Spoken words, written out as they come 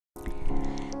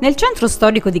Nel centro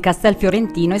storico di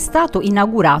Castelfiorentino è stato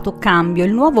inaugurato Cambio,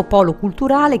 il nuovo polo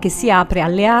culturale che si apre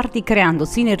alle arti creando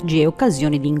sinergie e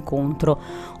occasioni di incontro.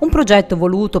 Un progetto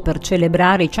voluto per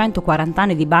celebrare i 140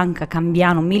 anni di Banca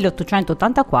Cambiano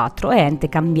 1884 e Ente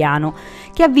Cambiano,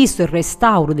 che ha visto il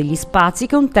restauro degli spazi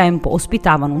che un tempo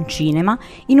ospitavano un cinema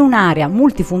in un'area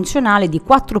multifunzionale di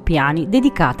 4 piani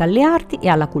dedicata alle arti e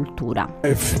alla cultura.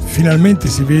 Finalmente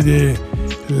si vede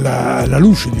la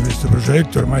luce di questo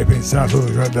progetto ormai pensato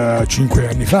già da 5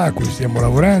 anni fa, a cui stiamo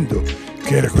lavorando,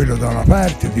 che era quello da una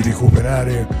parte di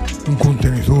recuperare un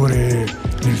contenitore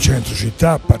nel centro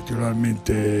città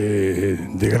particolarmente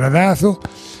degradato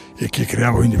e che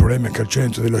creava quindi problemi anche al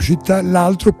centro della città,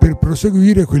 l'altro per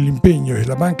proseguire quell'impegno che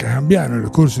la Banca Cambiano nel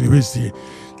corso di questi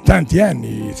tanti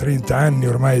anni, 30 anni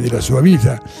ormai della sua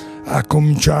vita,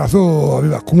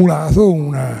 aveva accumulato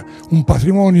un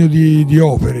patrimonio di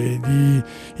opere, di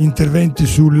interventi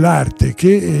sull'arte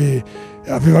che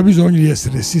aveva bisogno di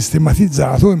essere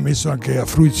sistematizzato e messo anche a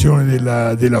fruizione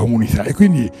della comunità. E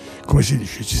quindi, come si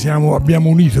dice, abbiamo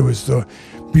unito questo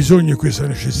bisogno e questa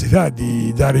necessità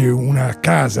di dare una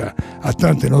casa a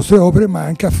tante nostre opere, ma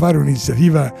anche a fare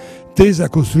un'iniziativa tesa a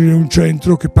costruire un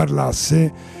centro che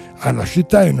parlasse alla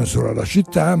città e non solo alla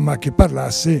città, ma che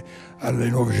parlasse alle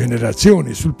nuove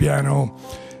generazioni sul piano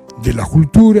della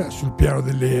cultura, sul piano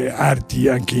delle arti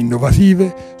anche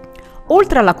innovative.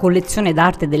 Oltre alla collezione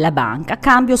d'arte della banca,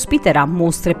 Cambio ospiterà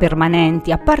mostre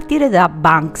permanenti a partire da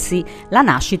Banksy, la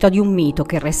nascita di un mito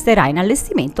che resterà in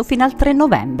allestimento fino al 3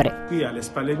 novembre. Qui alle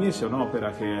spalle mie c'è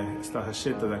un'opera che è stata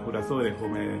scelta dal curatore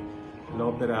come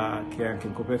l'opera che è anche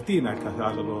in copertina, il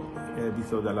catalogo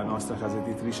edito dalla nostra casa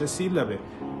editrice Sillabe,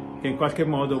 che in qualche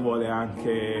modo vuole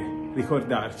anche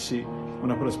ricordarci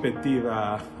una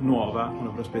prospettiva nuova, una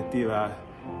prospettiva,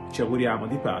 ci auguriamo,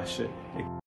 di pace.